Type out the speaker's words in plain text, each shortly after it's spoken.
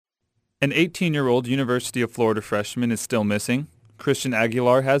An 18-year-old University of Florida freshman is still missing. Christian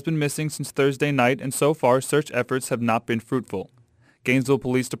Aguilar has been missing since Thursday night, and so far search efforts have not been fruitful. Gainesville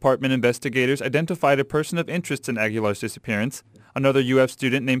Police Department investigators identified a person of interest in Aguilar's disappearance, another UF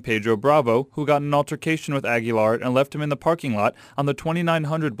student named Pedro Bravo, who got in an altercation with Aguilar and left him in the parking lot on the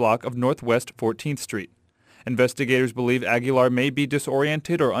 2900 block of Northwest 14th Street. Investigators believe Aguilar may be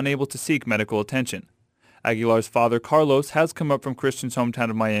disoriented or unable to seek medical attention. Aguilar's father, Carlos, has come up from Christian's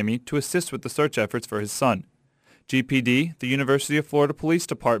hometown of Miami to assist with the search efforts for his son. GPD, the University of Florida Police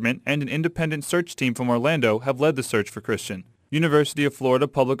Department, and an independent search team from Orlando have led the search for Christian. University of Florida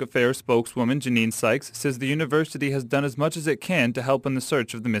Public Affairs spokeswoman Janine Sykes says the university has done as much as it can to help in the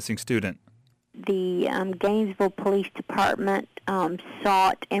search of the missing student. The Gainesville Police Department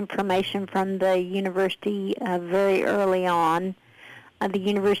sought information from the university very early on. The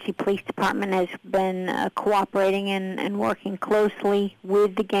University Police Department has been cooperating and working closely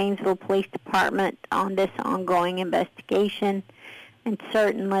with the Gainesville Police Department on this ongoing investigation. And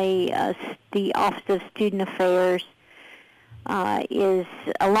certainly the Office of Student Affairs is,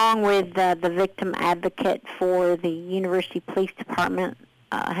 along with the victim advocate for the University Police Department,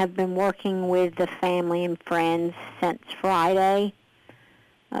 have been working with the family and friends since Friday.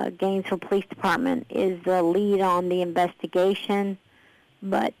 Gainesville Police Department is the lead on the investigation.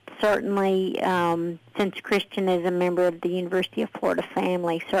 But certainly, since Christian is a member of the University of Florida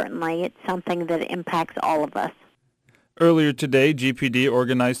family, certainly it's something that impacts all of us. Earlier today, GPD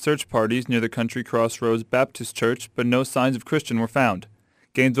organized search parties near the Country Crossroads Baptist Church, but no signs of Christian were found.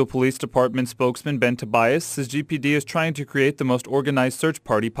 Gainesville Police Department spokesman Ben Tobias says GPD is trying to create the most organized search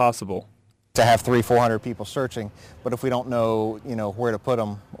party possible. To have 300-400 people searching, but if we don't know, where to put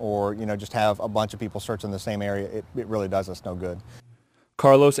them, or, just have a bunch of people searching the same area, it really does us no good.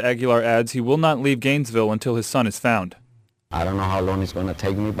 Carlos Aguilar adds he will not leave Gainesville until his son is found. I don't know how long it's going to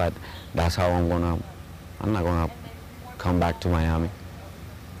take me, but that's how I'm not going to come back to Miami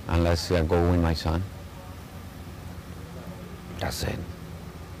unless I go with my son. That's it.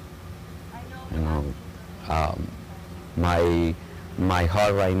 My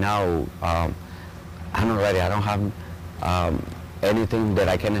heart right now, I'm not ready. I don't have anything that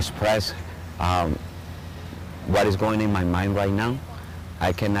I can express what is going in my mind right now.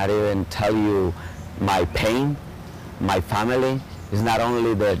 I cannot even tell you my pain, my family. It's not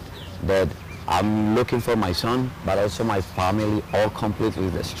only that I'm looking for my son, but also my family all completely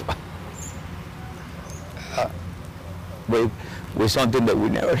destroyed. With something that we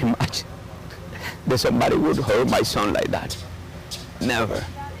never imagined, that somebody would hurt my son like that. Never.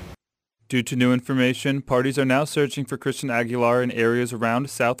 Due to new information, parties are now searching for Christian Aguilar in areas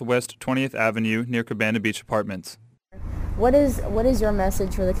around Southwest 20th Avenue near Cabana Beach Apartments. What is your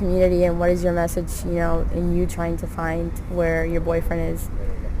message for the community, and what is your message, in you trying to find where your boyfriend is?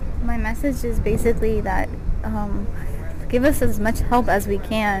 My message is basically that give us as much help as we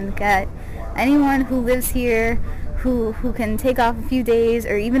can. Get anyone who lives here who can take off a few days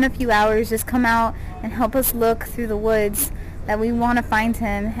or even a few hours, just come out and help us look through the woods. That we want to find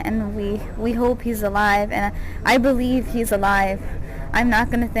him, and we hope he's alive, and I believe he's alive. I'm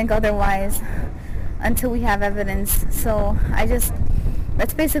not going to think otherwise until we have evidence. So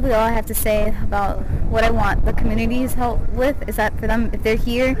that's basically all I have to say about what I want the community's help with, is that for them, if they're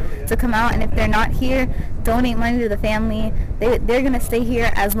here, to come out, and if they're not here, donate money to the family. They're going to stay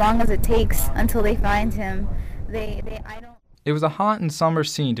here as long as it takes until they find him. It was a hot and somber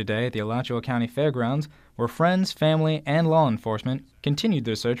scene today at the Alachua County Fairgrounds, where friends, family, and law enforcement continued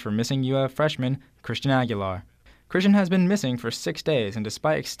their search for missing UF freshman Christian Aguilar. Christian has been missing for 6 days, and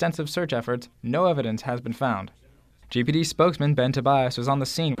despite extensive search efforts, no evidence has been found. GPD spokesman Ben Tobias was on the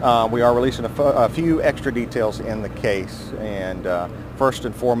scene. We are releasing a few extra details in the case, and first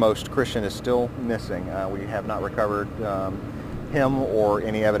and foremost, Christian is still missing. We have not recovered him or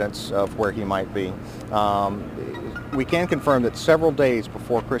any evidence of where he might be. We can confirm that several days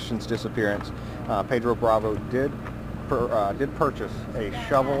before Christian's disappearance, Pedro Bravo did purchase a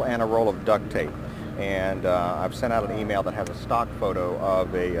shovel and a roll of duct tape. And I've sent out an email that has a stock photo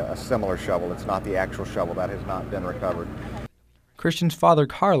of a similar shovel. It's not the actual shovel. That has not been recovered. Christian's father,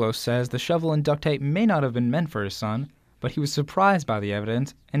 Carlos, says the shovel and duct tape may not have been meant for his son, but he was surprised by the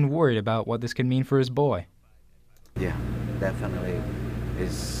evidence and worried about what this could mean for his boy. Yeah, definitely.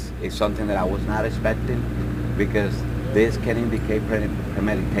 It's something that I was not expecting, because this can indicate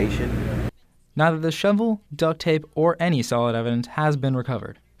premeditation. Neither the shovel, duct tape, or any solid evidence has been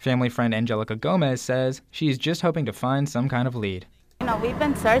recovered. Family friend Angelica Gomez says she's just hoping to find some kind of lead. We've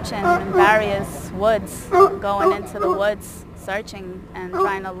been searching in various woods, going into the woods, searching and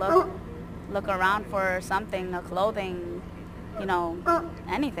trying to look around for something, clothing,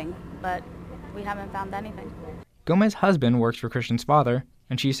 anything, but we haven't found anything. Gomez's husband works for Christian's father,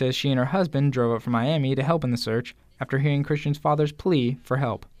 and she says she and her husband drove up from Miami to help in the search after hearing Christian's father's plea for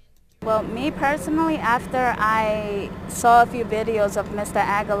help. Well, me personally, after I saw a few videos of Mr.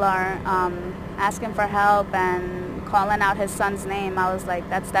 Aguilar asking for help and calling out his son's name, I was like,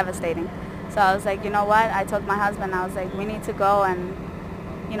 that's devastating. So I was like, you know what? I told my husband, I was like, we need to go and,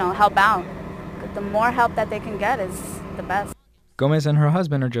 help out. The more help that they can get is the best. Gomez and her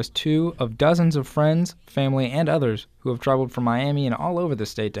husband are just two of dozens of friends, family, and others who have traveled from Miami and all over the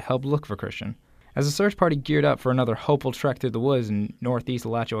state to help look for Christian. As the search party geared up for another hopeful trek through the woods in northeast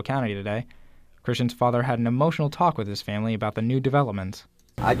Alachua County today, Christian's father had an emotional talk with his family about the new developments.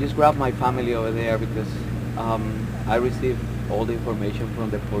 I just grabbed my family over there because I received all the information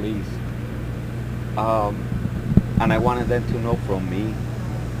from the police. And I wanted them to know from me,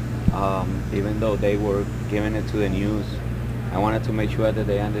 even though they were giving it to the news. I wanted to make sure that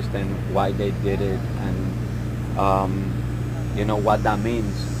they understand why they did it and what that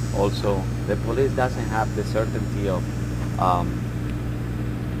means. Also, the police doesn't have the certainty of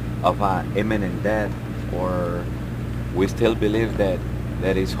imminent death, or we still believe that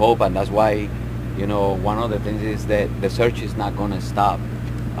there is hope, and that's why, one of the things is that the search is not going to stop.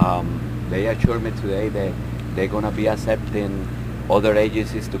 They assured me today that they're going to be accepting other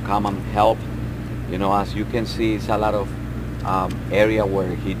agencies to come and help. As you can see, it's a lot of area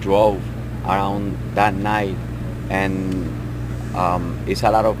where he drove around that night, and it's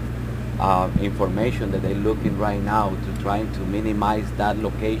a lot of information that they're looking right now to trying to minimize that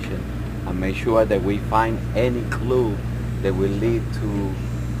location and make sure that we find any clue that will lead to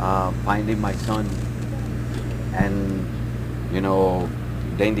finding my son. And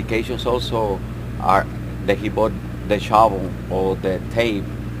the indications also are that he bought the shovel or the tape.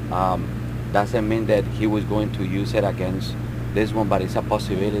 Doesn't mean that he was going to use it against this one, but it's a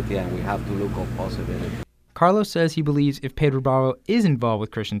possibility, and we have to look at possibility. Carlos says he believes if Pedro Bravo is involved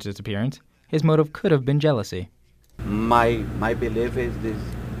with Christian's disappearance, his motive could have been jealousy. My belief is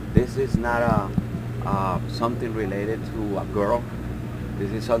this is not something related to a girl.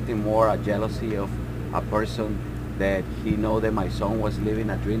 This is something more a jealousy of a person that he know that my son was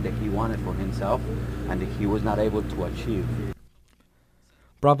living a dream that he wanted for himself and that he was not able to achieve.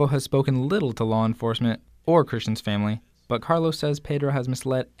 Bravo has spoken little to law enforcement or Christian's family, but Carlos says Pedro has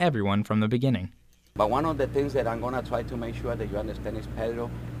misled everyone from the beginning. But one of the things that I'm going to try to make sure that you understand is Pedro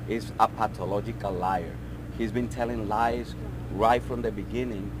is a pathological liar. He's been telling lies right from the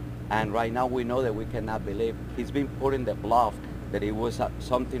beginning, and right now we know that we cannot believe. He's been putting the bluff that it was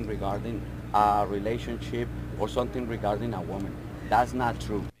something regarding a relationship or something regarding a woman. That's not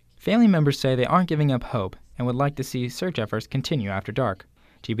true. Family members say they aren't giving up hope and would like to see search efforts continue after dark.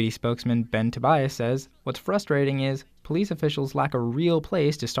 GBD spokesman Ben Tobias says what's frustrating is police officials lack a real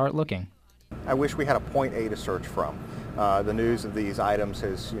place to start looking. I wish we had a point A to search from. The news of these items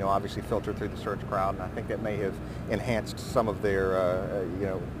has, obviously filtered through the search crowd, and I think that may have enhanced some of their,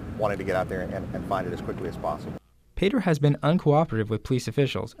 wanting to get out there and find it as quickly as possible. Pedro has been uncooperative with police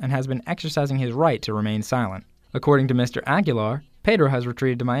officials and has been exercising his right to remain silent. According to Mr. Aguilar, Pedro has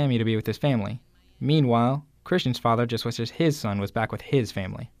retreated to Miami to be with his family. Meanwhile, Christian's father just wishes his son was back with his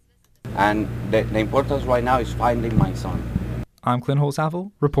family. And the importance right now is finding my son. I'm Clint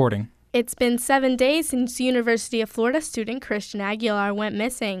Holzapfel, reporting. It's been 7 days since University of Florida student Christian Aguilar went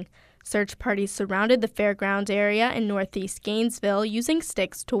missing. Search parties surrounded the fairgrounds area in northeast Gainesville using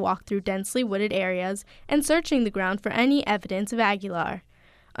sticks to walk through densely wooded areas and searching the ground for any evidence of Aguilar.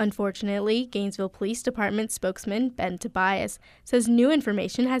 Unfortunately, Gainesville Police Department spokesman Ben Tobias says new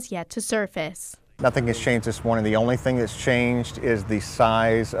information has yet to surface. Nothing has changed this morning. The only thing that's changed is the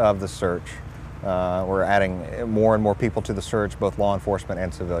size of the search. We're adding more and more people to the search, both law enforcement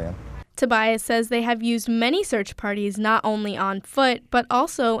and civilian. Tobias says they have used many search parties not only on foot, but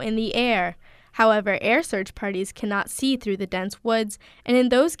also in the air. However, air search parties cannot see through the dense woods, and in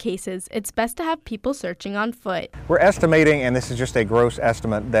those cases, it's best to have people searching on foot. We're estimating, and this is just a gross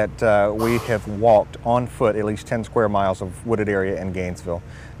estimate, that we have walked on foot at least 10 square miles of wooded area in Gainesville.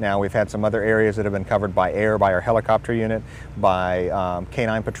 Now, we've had some other areas that have been covered by air, by our helicopter unit, by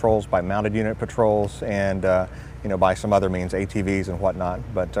canine patrols, by mounted unit patrols, and by some other means, ATVs and whatnot.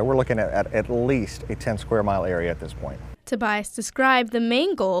 But we're looking at least a 10 square mile area at this point. Tobias described the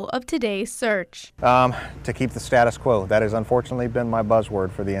main goal of today's search. To keep the status quo. That has unfortunately been my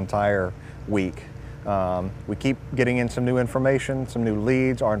buzzword for the entire week. We keep getting in some new information, some new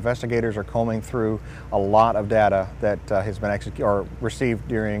leads. Our investigators are combing through a lot of data that has been received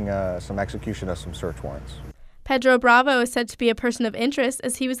during some execution of some search warrants. Pedro Bravo is said to be a person of interest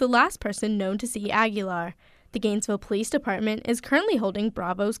as he was the last person known to see Aguilar. The Gainesville Police Department is currently holding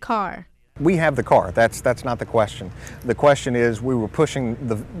Bravo's car. We have the car. That's not the question. The question is we were pushing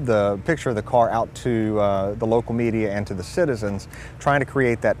the picture of the car out to the local media and to the citizens, trying to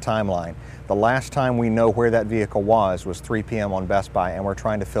create that timeline. The last time we know where that vehicle was 3 p.m. on Best Buy, and we're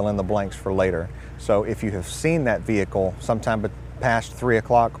trying to fill in the blanks for later. So if you have seen that vehicle sometime past 3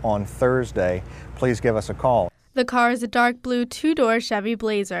 o'clock on Thursday, please give us a call. The car is a dark blue two-door Chevy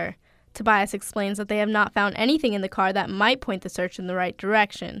Blazer. Tobias explains that they have not found anything in the car that might point the search in the right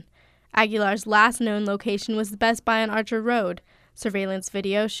direction. Aguilar's last known location was the Best Buy on Archer Road. Surveillance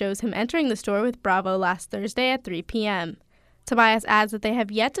video shows him entering the store with Bravo last Thursday at 3 p.m. Tobias adds that they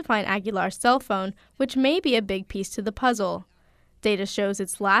have yet to find Aguilar's cell phone, which may be a big piece to the puzzle. Data shows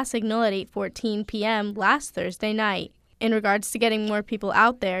its last signal at 8:14 p.m. last Thursday night. In regards to getting more people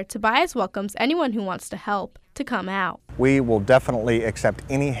out there, Tobias welcomes anyone who wants to help to come out. We will definitely accept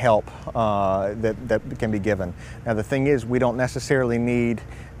any help that can be given. Now the thing is, we don't necessarily need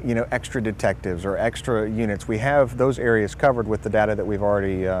extra detectives or extra units. We have those areas covered with the data that we've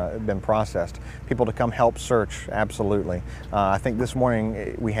already been processed. People to come help search, absolutely. I think this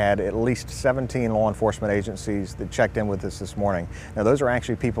morning we had at least 17 law enforcement agencies that checked in with us this morning. Now those are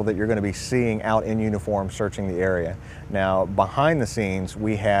actually people that you're going to be seeing out in uniform searching the area. Now behind the scenes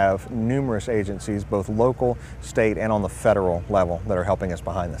we have numerous agencies, both local, state, and on the federal level that are helping us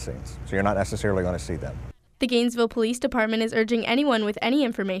behind the scenes. So you're not necessarily going to see them. The Gainesville Police Department is urging anyone with any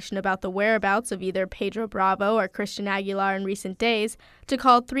information about the whereabouts of either Pedro Bravo or Christian Aguilar in recent days to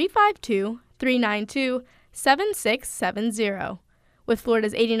call 352-392-7670. With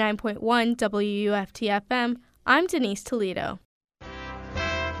Florida's 89.1 WUFT-FM, I'm Denise Toledo.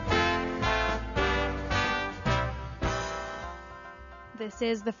 This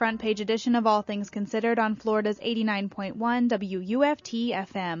is the front page edition of All Things Considered on Florida's 89.1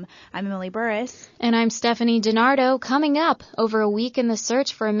 WUFT-FM. I'm Emily Burris. And I'm Stephanie DiNardo. Coming up, over a week in the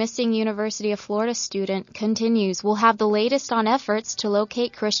search for a missing University of Florida student continues. We'll have the latest on efforts to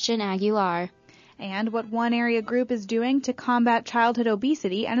locate Christian Aguilar. And what one area group is doing to combat childhood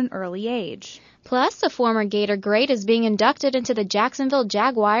obesity at an early age. Plus, a former Gator great is being inducted into the Jacksonville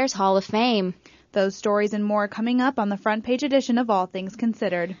Jaguars Hall of Fame. Those stories and more coming up on the front page edition of All Things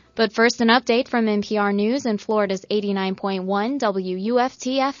Considered. But first, an update from NPR News and Florida's 89.1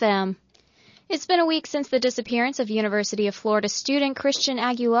 WUFT-FM. It's been a week since the disappearance of University of Florida student Christian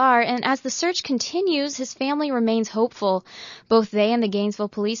Aguilar, and as the search continues, his family remains hopeful. Both they and the Gainesville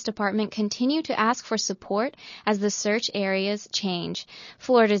Police Department continue to ask for support as the search areas change.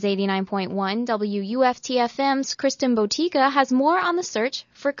 Florida's 89.1 WUFT-FM's Kristen Botica has more on the search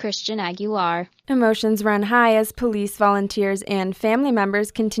for Christian Aguilar. Emotions run high as police, volunteers, and family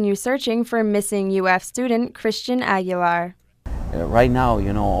members continue searching for missing UF student Christian Aguilar. Right now,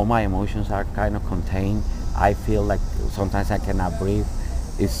 all my emotions are kind of contained. I feel like sometimes I cannot breathe.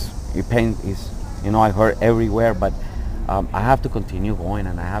 Pain is, I hurt everywhere, but I have to continue going,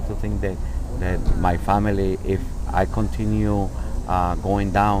 and I have to think that my family, if I continue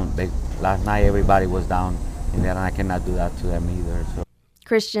going down, last night everybody was down in there, and I cannot do that to them either. So.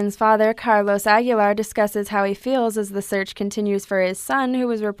 Christian's father, Carlos Aguilar, discusses how he feels as the search continues for his son, who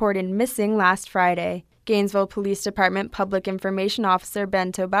was reported missing last Friday. Gainesville Police Department Public Information Officer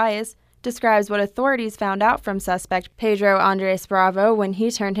Ben Tobias describes what authorities found out from suspect Pedro Andres Bravo when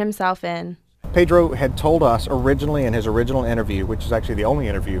he turned himself in. Pedro had told us originally in his original interview, which is actually the only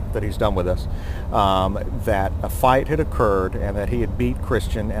interview that he's done with us, that a fight had occurred and that he had beat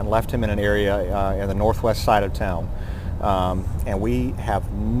Christian and left him in an area in the northwest side of town. And we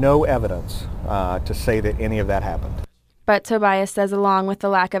have no evidence to say that any of that happened. But Tobias says along with the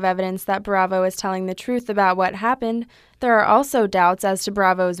lack of evidence that Bravo is telling the truth about what happened, there are also doubts as to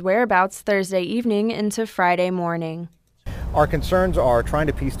Bravo's whereabouts Thursday evening into Friday morning. Our concerns are trying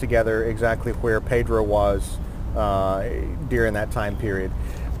to piece together exactly where Pedro was during that time period.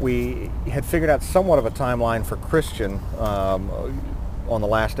 We had figured out somewhat of a timeline for Christian on the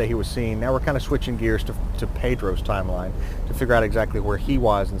last day he was seen. Now we're kind of switching gears to Pedro's timeline to figure out exactly where he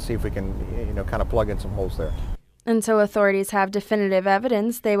was and see if we can kind of plug in some holes there. Until authorities have definitive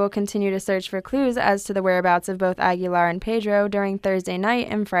evidence, they will continue to search for clues as to the whereabouts of both Aguilar and Pedro during Thursday night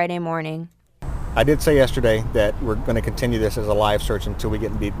and Friday morning. I did say yesterday that we're going to continue this as a live search until we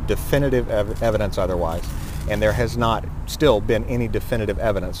get definitive evidence otherwise. And there has not still been any definitive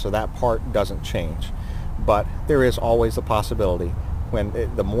evidence, so that part doesn't change. But there is always the possibility when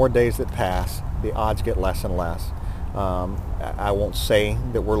the more days that pass, the odds get less and less. I won't say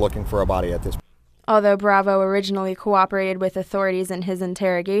that we're looking for a body at this point. Although Bravo originally cooperated with authorities in his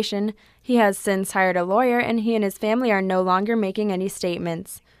interrogation, he has since hired a lawyer and he and his family are no longer making any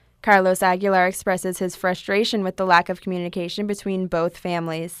statements. Carlos Aguilar expresses his frustration with the lack of communication between both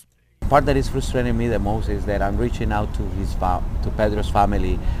families. The part that is frustrating me the most is that I'm reaching out to Pedro's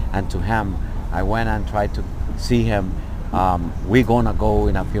family and to him. I went and tried to see him. We're gonna go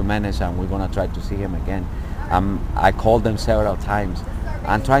in a few minutes and we're gonna try to see him again. I called them several times.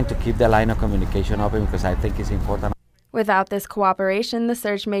 I'm trying to keep the line of communication open because I think it's important. Without this cooperation, the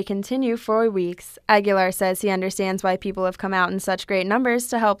search may continue for weeks. Aguilar says he understands why people have come out in such great numbers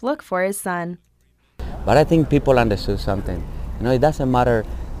to help look for his son. But I think people understood something. It doesn't matter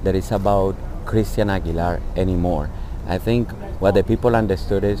that it's about Christian Aguilar anymore. I think what the people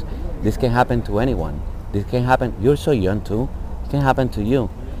understood is this can happen to anyone. This can happen, you're so young too, it can happen to you.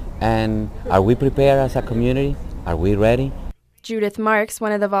 And are we prepared as a community? Are we ready? Judith Marks,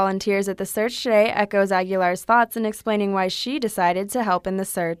 one of the volunteers at the search today, echoes Aguilar's thoughts in explaining why she decided to help in the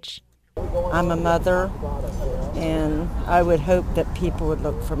search. I'm a mother, and I would hope that people would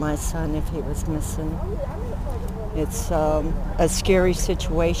look for my son if he was missing. It's a scary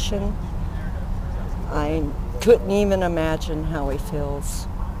situation. I couldn't even imagine how he feels,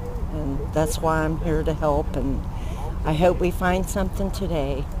 and that's why I'm here to help, and I hope we find something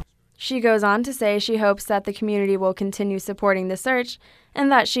today. She goes on to say she hopes that the community will continue supporting the search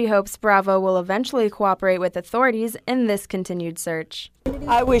and that she hopes Bravo will eventually cooperate with authorities in this continued search.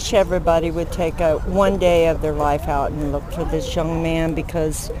 I wish everybody would take one day of their life out and look for this young man,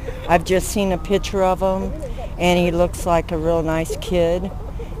 because I've just seen a picture of him and he looks like a real nice kid.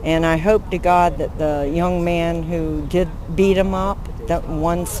 And I hope to God that the young man who did beat him up, that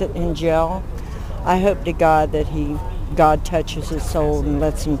one sitting in jail, I hope to God that God touches his soul and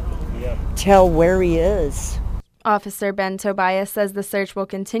lets him tell where he is. Officer Ben Tobias says the search will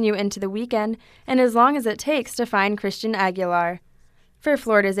continue into the weekend and as long as it takes to find Christian Aguilar. For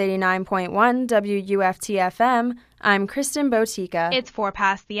Florida's 89.1 WUFT-FM, I'm Kristen Botica. It's 4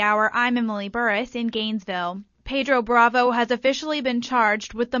 past the hour. I'm Emily Burris in Gainesville. Pedro Bravo has officially been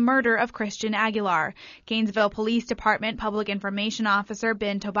charged with the murder of Christian Aguilar. Gainesville Police Department Public Information Officer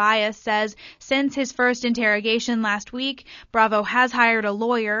Ben Tobias says since his first interrogation last week, Bravo has hired a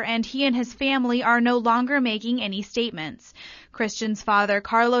lawyer and he and his family are no longer making any statements. Christian's father,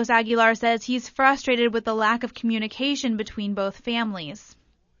 Carlos Aguilar, says he's frustrated with the lack of communication between both families.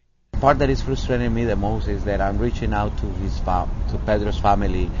 The part that is frustrating me the most is that I'm reaching out to Pedro's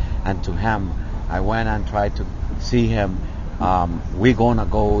family and to him. I went and tried to see him. We're gonna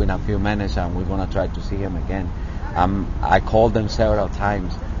go in a few minutes and we're gonna try to see him again. I called them several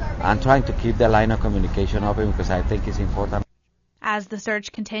times. I'm trying to keep the line of communication open because I think it's important. As the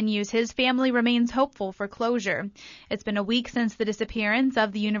search continues, his family remains hopeful for closure. It's been a week since the disappearance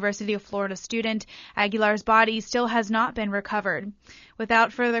of the University of Florida student. Aguilar's body still has not been recovered.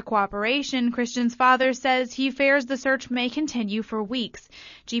 Without further cooperation, Christian's father says he fears the search may continue for weeks.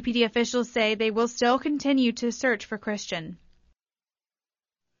 GPD officials say they will still continue to search for Christian.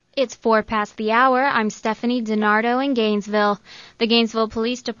 It's 4 past the hour. I'm Stephanie DiNardo in Gainesville. The Gainesville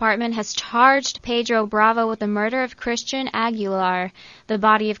Police Department has charged Pedro Bravo with the murder of Christian Aguilar. The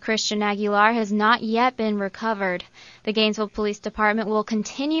body of Christian Aguilar has not yet been recovered. The Gainesville Police Department will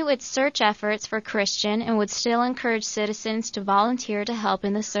continue its search efforts for Christian and would still encourage citizens to volunteer to help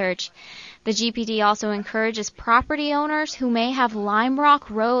in the search. The GPD also encourages property owners who may have lime rock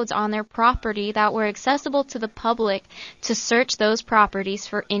roads on their property that were accessible to the public to search those properties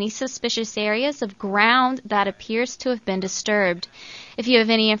for any suspicious areas of ground that appears to have been disturbed. If you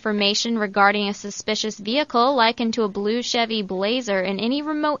have any information regarding a suspicious vehicle likened to a blue Chevy Blazer in any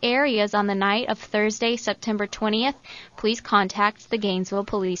remote areas on the night of Thursday, September 20th, please contact the Gainesville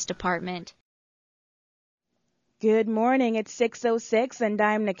Police Department. Good morning. It's 6:06 and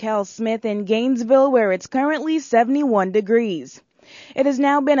I'm Nikel Smith in Gainesville, where it's currently 71 degrees. It has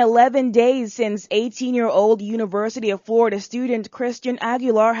now been 11 days since 18-year-old University of Florida student Christian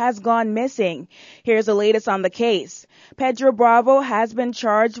Aguilar has gone missing. Here's the latest on the case. Pedro Bravo has been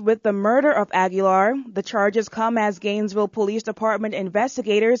charged with the murder of Aguilar. The charges come as Gainesville Police Department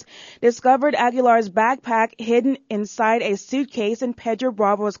investigators discovered Aguilar's backpack hidden inside a suitcase in Pedro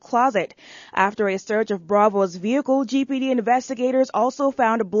Bravo's closet. After a search of Bravo's vehicle, GPD investigators also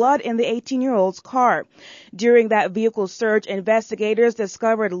found blood in the 18-year-old's car. During that vehicle search, investigators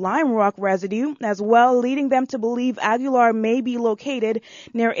discovered lime rock residue as well, leading them to believe Aguilar may be located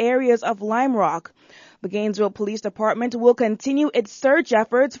near areas of lime rock. The Gainesville Police Department will continue its search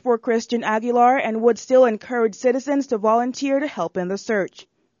efforts for Christian Aguilar and would still encourage citizens to volunteer to help in the search.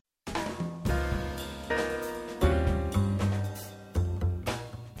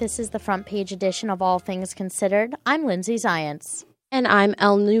 This is the front page edition of All Things Considered. I'm Lindsay Zients. And I'm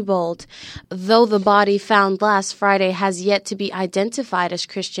Elle Newbold. Though the body found last Friday has yet to be identified as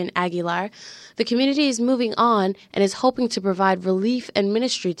Christian Aguilar, the community is moving on and is hoping to provide relief and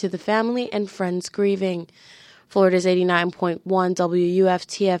ministry to the family and friends grieving. Florida's 89.1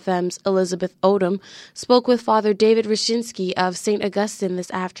 WUFT-FM's Elizabeth Odom spoke with Father David Roshinsky of St. Augustine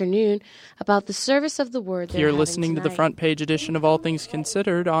this afternoon about the service of the Word. You're listening to the front page edition of All Things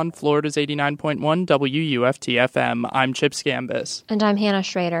Considered on Florida's 89.1 WUFT-FM. I'm Chip Scambis. And I'm Hannah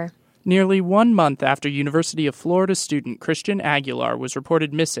Schrader. Nearly 1 month after University of Florida student Christian Aguilar was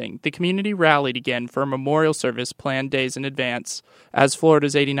reported missing, the community rallied again for a memorial service planned days in advance. As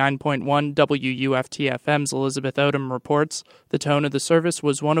Florida's 89.1 WUFT-FM's Elizabeth Odom reports, the tone of the service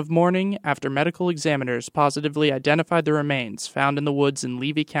was one of mourning after medical examiners positively identified the remains found in the woods in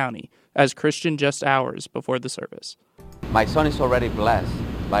Levy County as Christian just hours before the service. My son is already blessed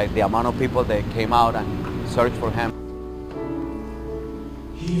by the amount of people that came out and searched for him.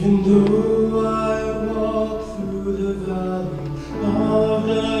 Even though I walk through the valley of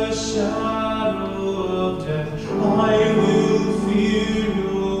the shadow of death, I will fear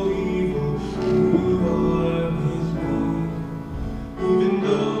no evil. You are with me. Even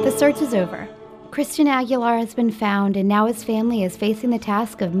though the search is over. Christian Aguilar has been found, and now his family is facing the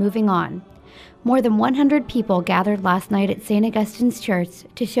task of moving on. More than 100 people gathered last night at St. Augustine's Church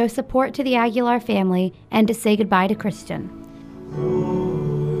to show support to the Aguilar family and to say goodbye to Christian.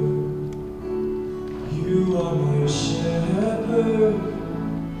 You are my shepherd,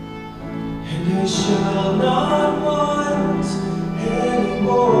 and I shall not want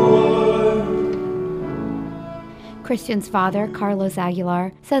anymore. Christian's father, Carlos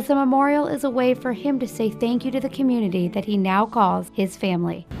Aguilar, says the memorial is a way for him to say thank you to the community that he now calls his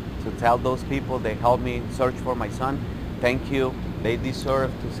family. To tell those people that helped me search for my son, thank you. They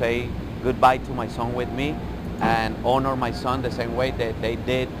deserve to say goodbye to my son with me and honor my son the same way that they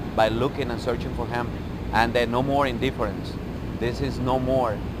did by looking and searching for him. And then no more indifference. This is no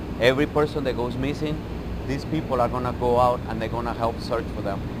more. Every person that goes missing, these people are gonna go out and they're gonna help search for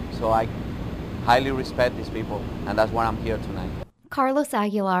them. So I highly respect these people, and that's why I'm here tonight. Carlos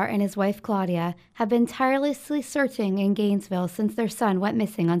Aguilar and his wife Claudia have been tirelessly searching in Gainesville since their son went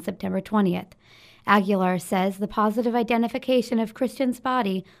missing on September 20th. Aguilar says the positive identification of Christian's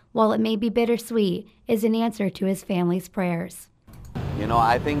body, while it may be bittersweet, is an answer to his family's prayers. You know,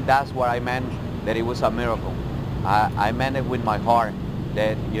 I think that's what I meant, that it was a miracle. I meant it with my heart,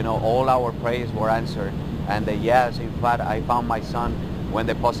 that, you know, all our prayers were answered, and that yes, in fact, I found my son when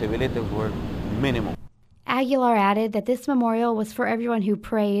the possibilities were minimal. Aguilar added that this memorial was for everyone who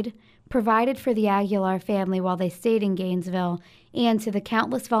prayed, provided for the Aguilar family while they stayed in Gainesville, and to the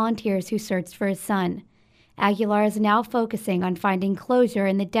countless volunteers who searched for his son. Aguilar is now focusing on finding closure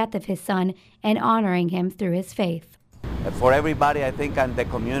in the death of his son and honoring him through his faith. For everybody, I think, and the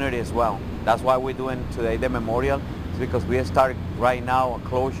community as well. That's why we're doing today the memorial, is because we start right now a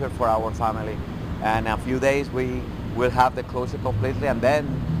closure for our family. And in a few days, we will have the closure completely, and then,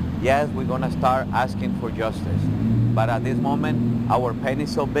 yes, we're gonna start asking for justice. But at this moment, our pain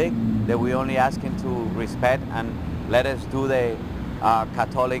is so big that we're only asking to respect and let us do the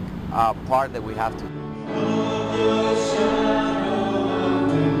Catholic part that we have to.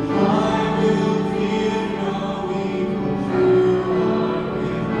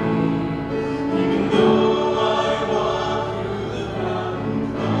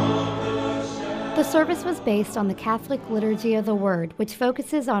 The service was based on the Catholic Liturgy of the Word, which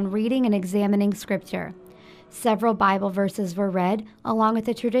focuses on reading and examining Scripture. Several Bible verses were read, along with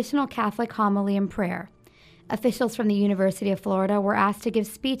a traditional Catholic homily and prayer. Officials from the University of Florida were asked to give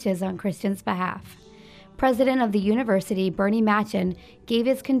speeches on Christian's behalf. President of the university, Bernie Machen, gave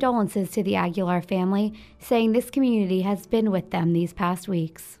his condolences to the Aguilar family, saying this community has been with them these past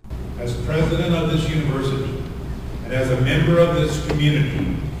weeks. As president of this university and as a member of this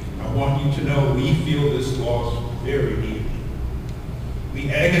community, I want you to know we feel this loss very deeply. We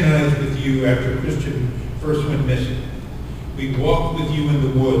agonized with you after Christian first went missing. We walked with you in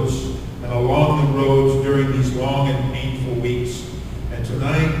the woods and along the roads during these long and painful weeks. And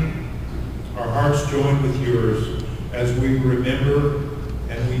tonight, our hearts join with yours as we remember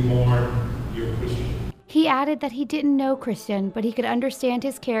and we mourn your Christian. He added that he didn't know Christian, but he could understand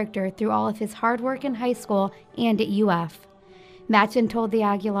his character through all of his hard work in high school and at UF. Machen told the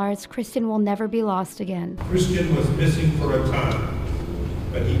Aguilars Christian will never be lost again. Christian was missing for a time,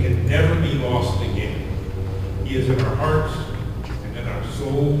 but he can never be lost again. He is in our hearts and in our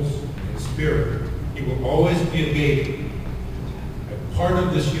souls and spirit. He will always be a Gator, a part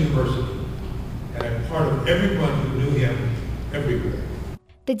of this university, and a part of everyone who knew him everywhere.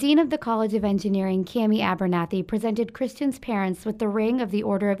 The Dean of the College of Engineering, Cami Abernathy, presented Christian's parents with the ring of the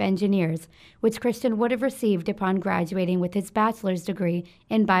Order of Engineers, which Christian would have received upon graduating with his bachelor's degree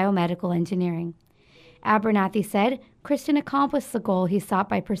in biomedical engineering. Abernathy said Christian accomplished the goal he sought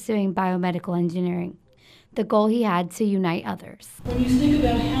by pursuing biomedical engineering, the goal he had to unite others. When you think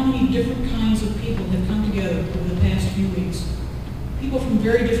about how many different kinds of people have come together over the past few weeks, people from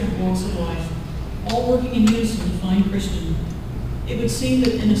very different walks of life, all working in unison to find Christian, it would seem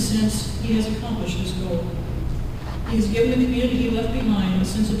that, in a sense, he has accomplished his goal. He has given the community he left behind a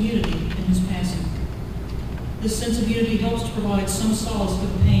sense of unity in his passing. This sense of unity helps to provide some solace for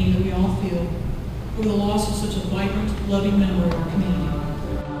the pain that we all feel over the loss of such a vibrant, loving member of our community.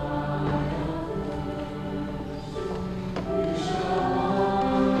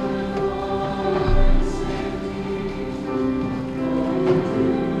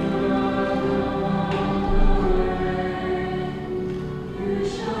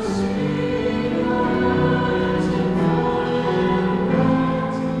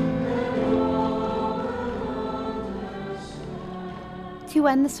 To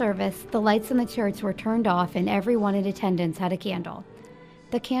end the service, the lights in the church were turned off and everyone in attendance had a candle.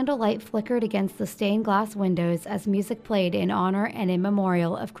 The candlelight flickered against the stained glass windows as music played in honor and in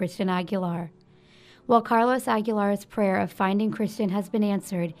memorial of Christian Aguilar. While Carlos Aguilar's prayer of finding Christian has been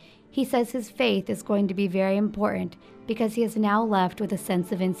answered, he says his faith is going to be very important because he is now left with a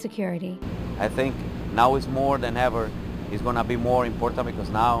sense of insecurity. I think now is more than ever. It's going to be more important because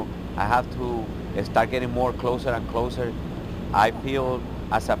now I have to start getting more closer and closer. I feel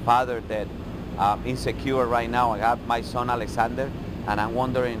as a father that I'm insecure right now. I have my son Alexander, and I'm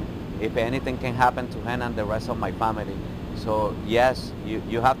wondering if anything can happen to him and the rest of my family. So yes,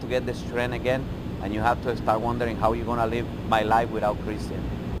 you have to get the strength again, and you have to start wondering how you're going to live my life without Christian.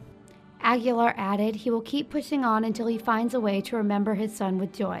 Aguilar added he will keep pushing on until he finds a way to remember his son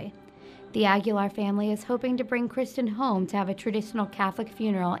with joy. The Aguilar family is hoping to bring Christian home to have a traditional Catholic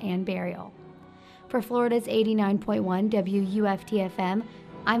funeral and burial. For Florida's 89.1 WUFT-FM,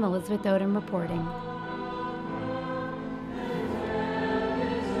 I'm Elizabeth Odom reporting.